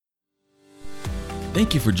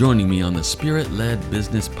Thank you for joining me on the Spirit-Led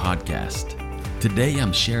Business Podcast. Today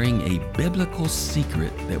I'm sharing a biblical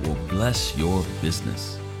secret that will bless your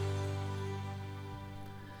business.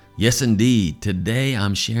 Yes, indeed. Today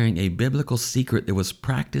I'm sharing a biblical secret that was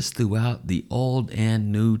practiced throughout the Old and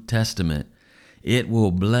New Testament. It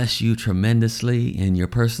will bless you tremendously in your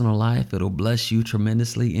personal life. It'll bless you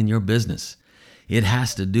tremendously in your business. It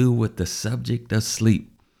has to do with the subject of sleep.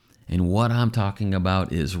 And what I'm talking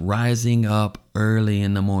about is rising up early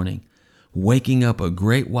in the morning, waking up a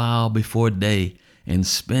great while before day, and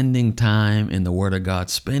spending time in the Word of God,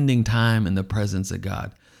 spending time in the presence of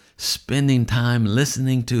God, spending time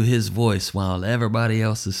listening to His voice while everybody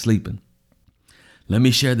else is sleeping. Let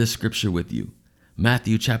me share this scripture with you.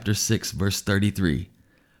 Matthew chapter 6, verse 33.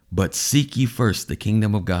 But seek ye first the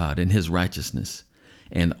kingdom of God and His righteousness,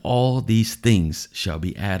 and all these things shall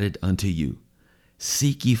be added unto you.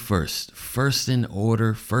 Seek ye first in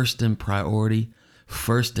order, first in priority,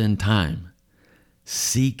 first in time.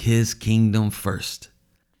 Seek His kingdom first.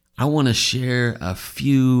 I want to share a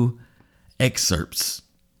few excerpts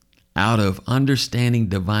out of Understanding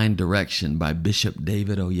Divine Direction by Bishop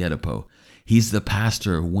David Oyedepo. He's the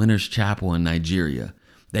pastor of Winners Chapel in Nigeria.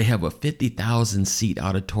 They have a 50,000 seat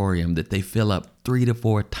auditorium that they fill up 3 to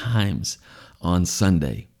 4 times on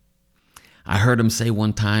Sunday. I heard him say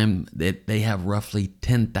one time that they have roughly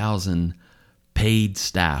 10,000 paid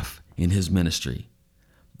staff in his ministry.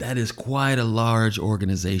 That is quite a large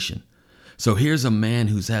organization. So here's a man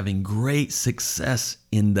who's having great success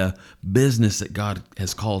in the business that God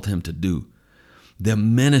has called him to do, the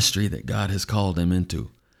ministry that God has called him into.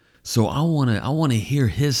 So I want to hear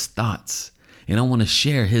his thoughts, and I want to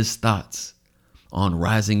share his thoughts on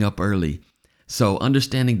rising up early. So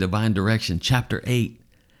Understanding Divine Direction, chapter 8,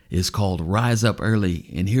 is called Rise Up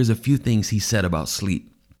Early, and here's a few things he said about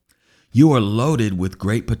sleep. You are loaded with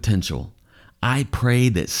great potential. I pray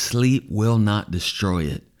that sleep will not destroy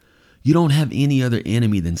it. You don't have any other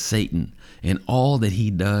enemy than Satan, and all that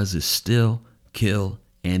he does is steal, kill,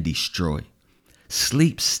 and destroy.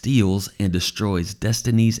 Sleep steals and destroys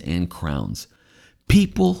destinies and crowns.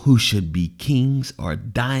 People who should be kings are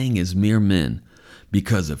dying as mere men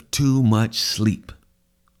because of too much sleep.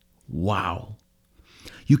 Wow.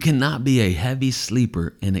 You cannot be a heavy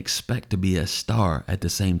sleeper and expect to be a star at the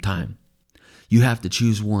same time. You have to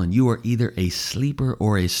choose one. You are either a sleeper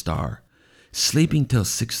or a star. Sleeping till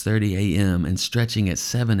 6:30 a.m. and stretching at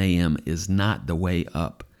 7 a.m. is not the way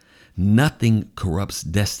up. Nothing corrupts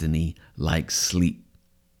destiny like sleep.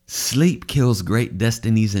 Sleep kills great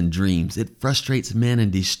destinies and dreams. It frustrates men and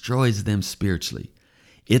destroys them spiritually.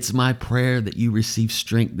 It's my prayer that you receive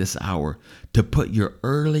strength this hour to put your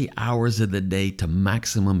early hours of the day to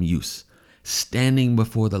maximum use, standing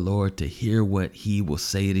before the Lord to hear what He will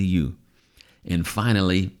say to you. And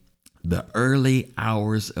finally, the early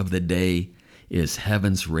hours of the day is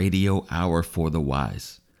heaven's radio hour for the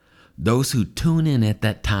wise. Those who tune in at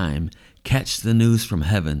that time catch the news from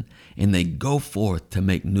heaven, and they go forth to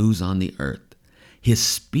make news on the earth. His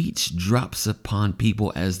speech drops upon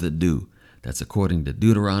people as the dew. That's according to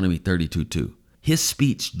Deuteronomy 32:2. His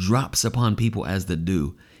speech drops upon people as the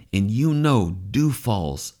dew, and you know dew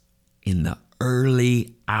falls in the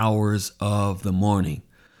early hours of the morning.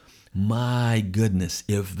 My goodness,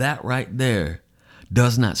 if that right there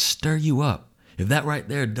does not stir you up, if that right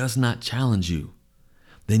there does not challenge you,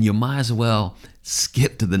 then you might as well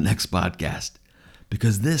skip to the next podcast.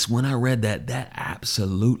 Because this, when I read that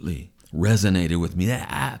absolutely resonated with me. That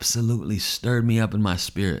absolutely stirred me up in my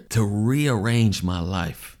spirit to rearrange my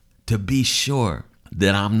life, to be sure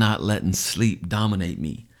that I'm not letting sleep dominate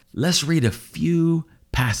me. Let's read a few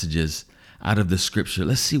passages out of the scripture.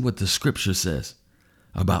 Let's see what the scripture says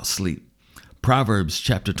about sleep. Proverbs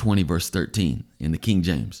chapter 20, verse 13 in the King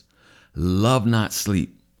James. Love not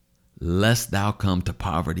sleep, lest thou come to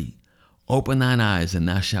poverty. Open thine eyes, and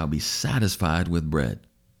thou shalt be satisfied with bread.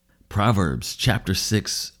 Proverbs chapter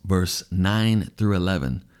 6, verse 9 through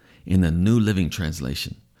 11 in the New Living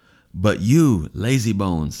Translation. But you, lazy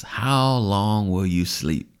bones, how long will you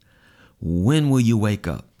sleep? When will you wake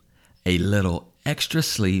up? A little extra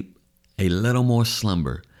sleep, a little more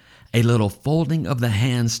slumber, a little folding of the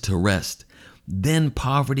hands to rest. Then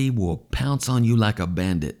poverty will pounce on you like a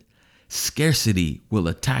bandit. Scarcity will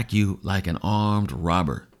attack you like an armed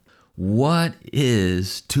robber. What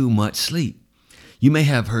is too much sleep? You may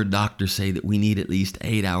have heard doctors say that we need at least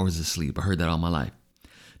 8 hours of sleep. I heard that all my life.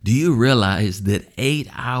 Do you realize that 8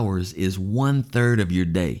 hours is 1/3 of your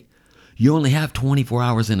day? You only have 24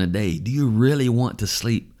 hours in a day. Do you really want to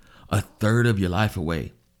sleep 1/3 of your life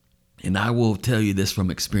away? And I will tell you this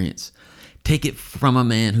from experience. Take it from a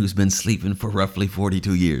man who's been sleeping for roughly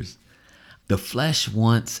 42 years. The flesh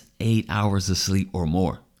wants 8 hours of sleep or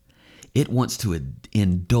more. It wants to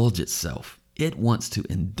indulge itself. It wants to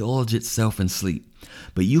indulge itself in sleep.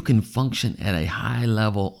 But you can function at a high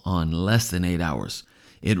level on less than 8 hours.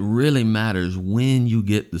 It really matters when you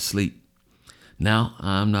get the sleep. Now,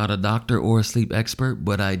 I'm not a doctor or a sleep expert,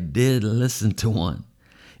 but I did listen to one.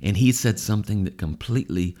 And he said something that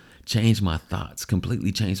completely changed my thoughts,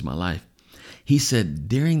 completely changed my life. He said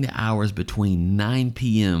during the hours between 9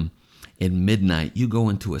 p.m. and midnight, you go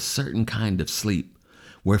into a certain kind of sleep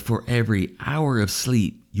where for every hour of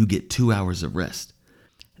sleep, you get 2 hours of rest.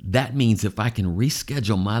 That means if I can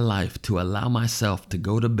reschedule my life to allow myself to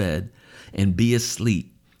go to bed and be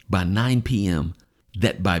asleep by 9 p.m.,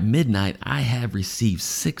 that by midnight, I have received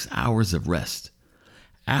 6 hours of rest.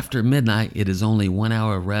 After midnight, it is only 1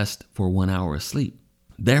 hour of rest for 1 hour of sleep.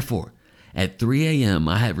 Therefore, at 3 a.m.,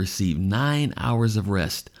 I have received 9 hours of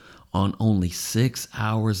rest on only 6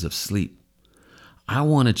 hours of sleep. I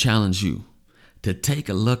want to challenge you to take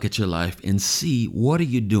a look at your life and see what are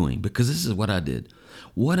you doing, because this is what I did.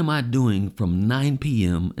 What am I doing from 9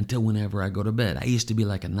 p.m. until whenever I go to bed? I used to be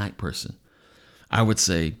like a night person. I would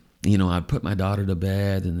say, I'd put my daughter to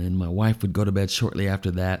bed and then my wife would go to bed shortly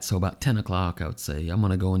after that. So about 10 o'clock, I would say, I'm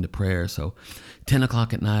going to go into prayer. So 10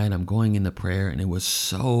 o'clock at night, I'm going into prayer, and it was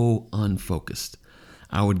so unfocused.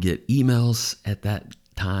 I would get emails at that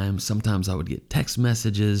time. Sometimes I would get text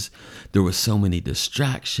messages. There were so many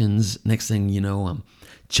distractions. Next thing you know, I'm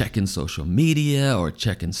checking social media or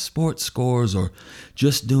checking sports scores or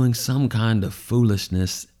just doing some kind of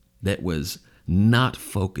foolishness that was not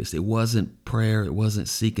focused. It wasn't prayer. It wasn't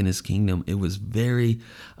seeking his kingdom. It was very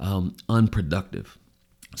unproductive.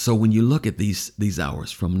 So when you look at these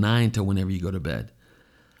hours from 9 to whenever you go to bed,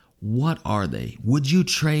 what are they? Would you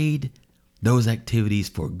trade those activities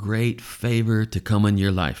for great favor to come in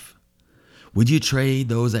your life? Would you trade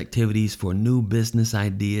those activities for new business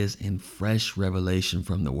ideas and fresh revelation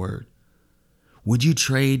from the Word? Would you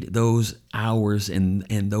trade those hours and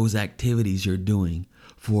those activities you're doing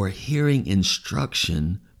for hearing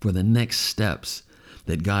instruction for the next steps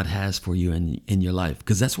that God has for you in your life?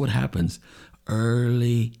 Because that's what happens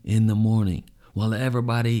early in the morning while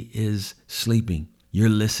everybody is sleeping. You're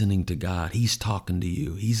listening to God. He's talking to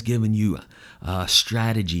you. He's giving you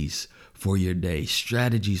strategies for your day,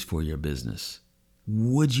 strategies for your business.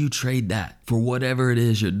 Would you trade that for whatever it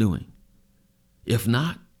is you're doing? If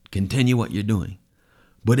not, continue what you're doing.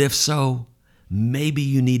 But if so, maybe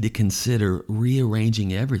you need to consider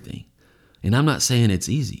rearranging everything. And I'm not saying it's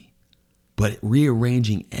easy, but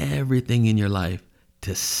rearranging everything in your life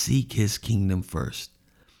to seek his kingdom first,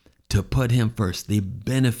 to put him first. The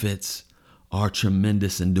benefits are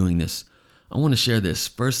tremendous in doing this. I want to share this.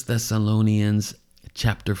 1 Thessalonians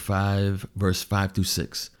chapter 5, verse 5 through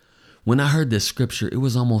 6. When I heard this scripture, it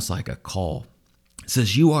was almost like a call. It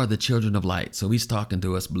says, you are the children of light. So he's talking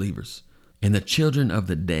to us believers. And the children of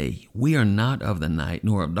the day. We are not of the night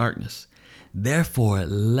nor of darkness. Therefore,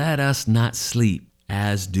 let us not sleep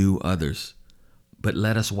as do others, but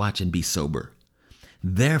let us watch and be sober.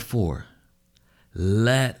 Therefore,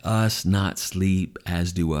 let us not sleep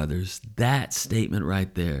as do others. That statement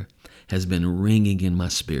right there has been ringing in my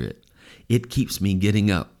spirit. It keeps me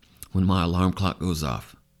getting up when my alarm clock goes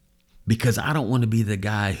off, because I don't want to be the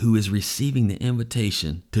guy who is receiving the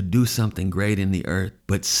invitation to do something great in the earth,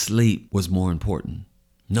 but sleep was more important.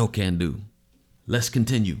 No can do. Let's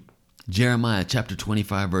continue. Jeremiah chapter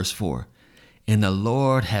 25, verse 4. And the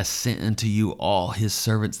Lord has sent unto you all his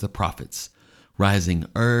servants, the prophets, rising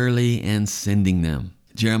early and sending them.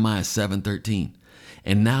 Jeremiah 7:13.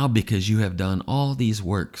 And now because you have done all these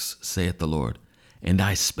works, saith the Lord, and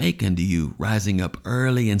I spake unto you, rising up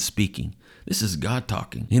early and speaking. This is God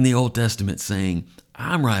talking in the Old Testament saying,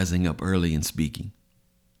 I'm rising up early and speaking.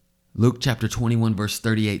 Luke chapter 21 verse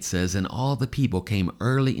 38 says, and all the people came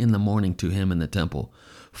early in the morning to him in the temple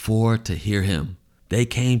for to hear him. They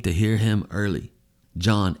came to hear him early.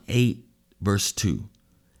 John 8 verse 2.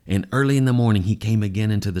 And early in the morning he came again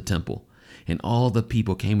into the temple, and all the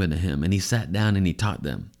people came unto him, and he sat down and he taught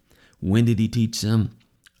them. When did he teach them?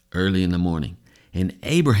 Early in the morning. And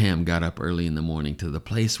Abraham got up early in the morning to the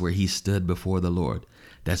place where he stood before the Lord.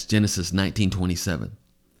 That's Genesis 19:27.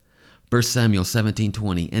 1 Samuel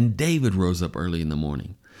 17:20. And David rose up early in the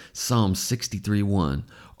morning. Psalm 63:1.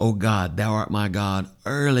 O God, thou art my God,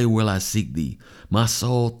 early will I seek thee. My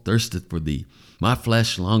soul thirsteth for thee. My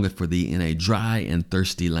flesh longeth for thee in a dry and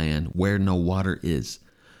thirsty land where no water is.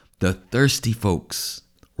 The thirsty folks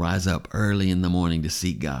rise up early in the morning to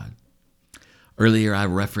seek God. Earlier, I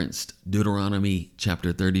referenced Deuteronomy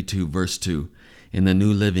chapter 32, verse 2. In the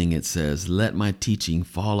New Living, it says, let my teaching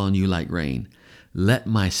fall on you like rain. Let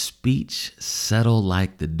my speech settle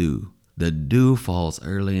like the dew. The dew falls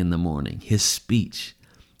early in the morning. His speech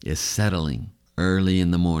is settling early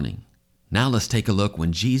in the morning. Now let's take a look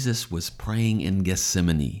when Jesus was praying in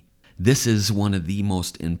Gethsemane. This is one of the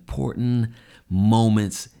most important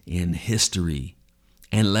moments in history.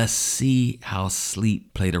 And let's see how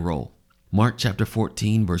sleep played a role. Mark chapter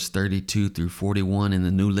 14, verse 32 through 41 in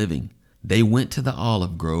the New Living. They went to the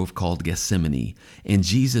olive grove called Gethsemane, and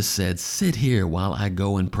Jesus said, "Sit here while I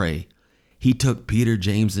go and pray." He took Peter,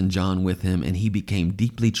 James, and John with him, and he became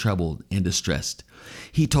deeply troubled and distressed.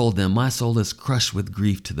 He told them, "My soul is crushed with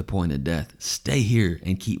grief to the point of death. Stay here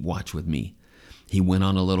and keep watch with me." He went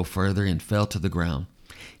on a little further and fell to the ground.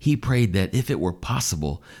 He prayed that if it were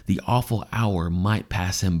possible, the awful hour might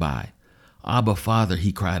pass him by. "Abba, Father,"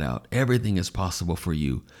 he cried out, "everything is possible for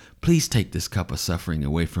you. Please take this cup of suffering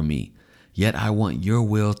away from me. Yet I want your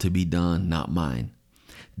will to be done, not mine."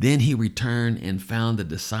 Then he returned and found the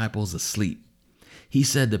disciples asleep. He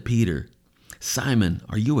said to Peter, "Simon,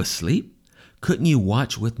 are you asleep? Couldn't you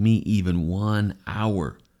watch with me even 1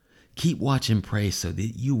 hour? Keep watch and pray so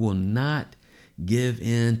that you will not give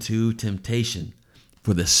in to temptation.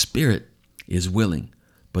 For the spirit is willing,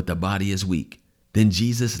 but the body is weak." Then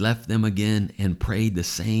Jesus left them again and prayed the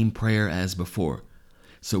same prayer as before.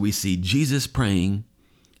 So we see Jesus praying,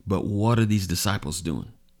 but what are these disciples doing?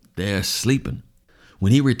 They're sleeping.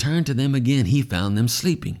 When he returned to them again, he found them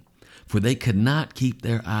sleeping, for they could not keep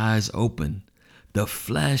their eyes open. The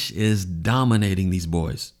flesh is dominating these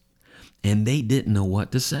boys, and they didn't know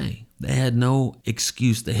what to say. They had no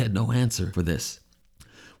excuse. They had no answer for this.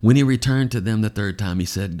 When he returned to them the third time, he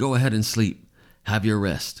said, "Go ahead and sleep. Have your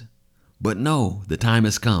rest." But no, the time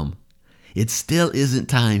has come. It still isn't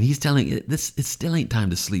time. He's telling it still ain't time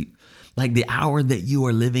to sleep. Like the hour that you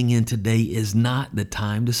are living in today is not the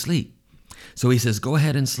time to sleep. So he says, "Go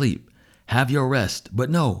ahead and sleep. Have your rest." But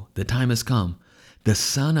no, the time has come. The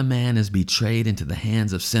Son of Man is betrayed into the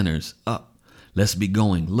hands of sinners. Up, let's be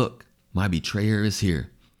going. Look, my betrayer is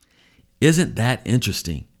here. Isn't that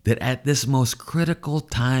interesting that at this most critical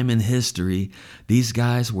time in history, these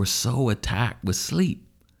guys were so attacked with sleep?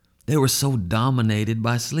 They were so dominated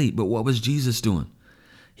by sleep. But what was Jesus doing?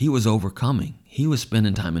 He was overcoming. He was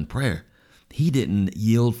spending time in prayer. He didn't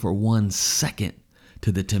yield for 1 second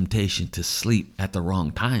to the temptation to sleep at the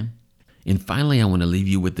wrong time. And finally, I want to leave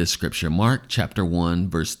you with this scripture, Mark chapter 1,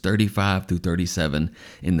 verse 35 through 37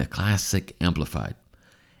 in the Classic Amplified.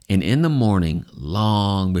 "And in the morning,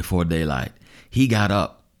 long before daylight, he got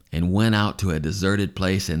up and went out to a deserted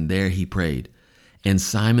place, and there he prayed. And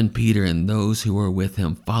Simon Peter and those who were with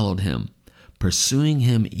him followed him, pursuing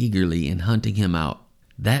him eagerly and hunting him out."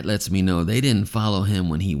 That lets me know they didn't follow him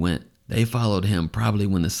when he went. They followed him probably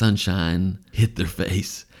when the sunshine hit their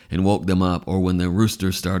face and woke them up, or when the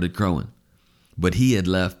rooster started crowing. But he had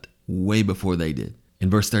left way before they did.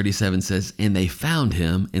 And verse 37 says, "And they found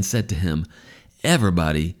him and said to him,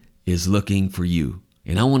 'Everybody is looking for you.'"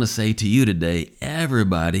 And I want to say to you today,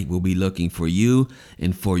 everybody will be looking for you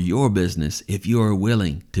and for your business if you are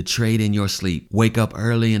willing to trade in your sleep, wake up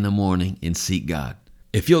early in the morning, and seek God.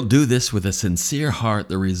 If you'll do this with a sincere heart,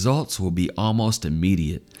 the results will be almost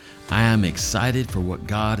immediate. I am excited for what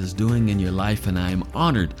God is doing in your life, and I am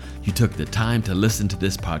honored you took the time to listen to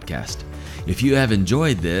this podcast. If you have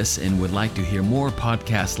enjoyed this and would like to hear more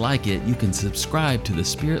podcasts like it, you can subscribe to the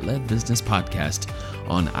Spirit-Led Business Podcast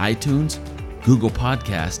on iTunes, Google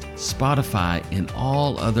Podcast, Spotify, and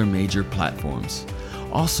all other major platforms.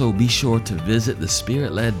 Also, be sure to visit the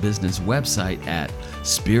Spirit-Led Business website at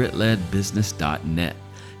spiritledbusiness.net.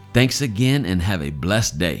 Thanks again and have a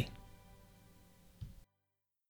blessed day.